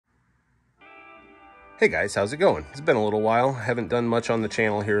Hey guys, how's it going? It's been a little while. Haven't done much on the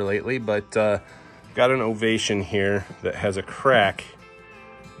channel here lately, but got an ovation here that has a crack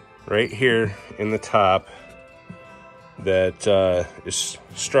right here in the top that is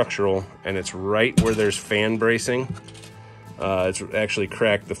structural, and it's right where there's fan bracing. It's actually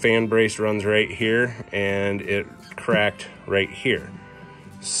cracked. The fan brace runs right here, and it cracked right here.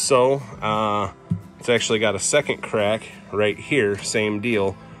 So it's actually got a second crack right here, same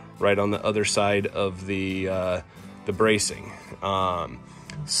deal, right on the other side of the bracing.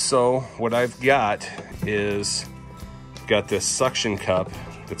 So what I've got is got this suction cup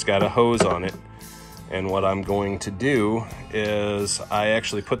that's got a hose on it, and what I'm going to do is I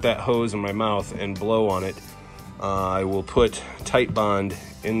actually put that hose in my mouth and blow on it. I will put tight bond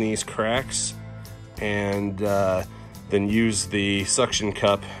in these cracks and then use the suction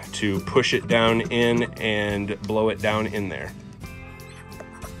cup to push it down in and blow it down in there.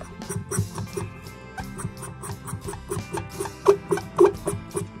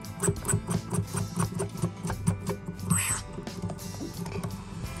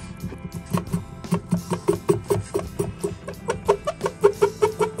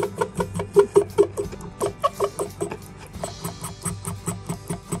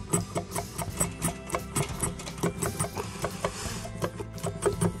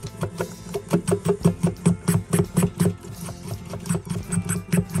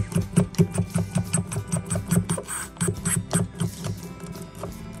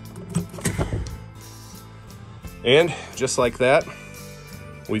 And just like that,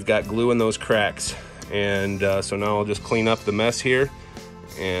 we've got glue in those cracks. And so now I'll just clean up the mess here.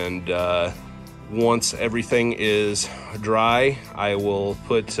 And once everything is dry, I will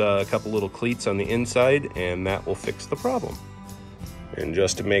put a couple little cleats on the inside, and that will fix the problem. And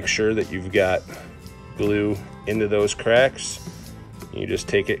just to make sure that you've got glue into those cracks, you just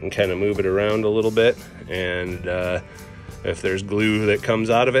take it and kind of move it around a little bit. And if there's glue that comes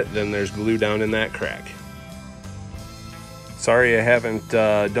out of it, then there's glue down in that crack. Sorry I haven't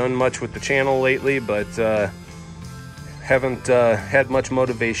done much with the channel lately, but haven't had much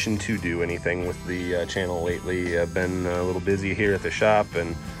motivation to do anything with the channel lately. I've been a little busy here at the shop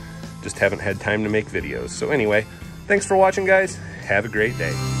and just haven't had time to make videos. So anyway, thanks for watching, guys. Have a great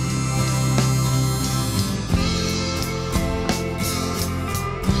day.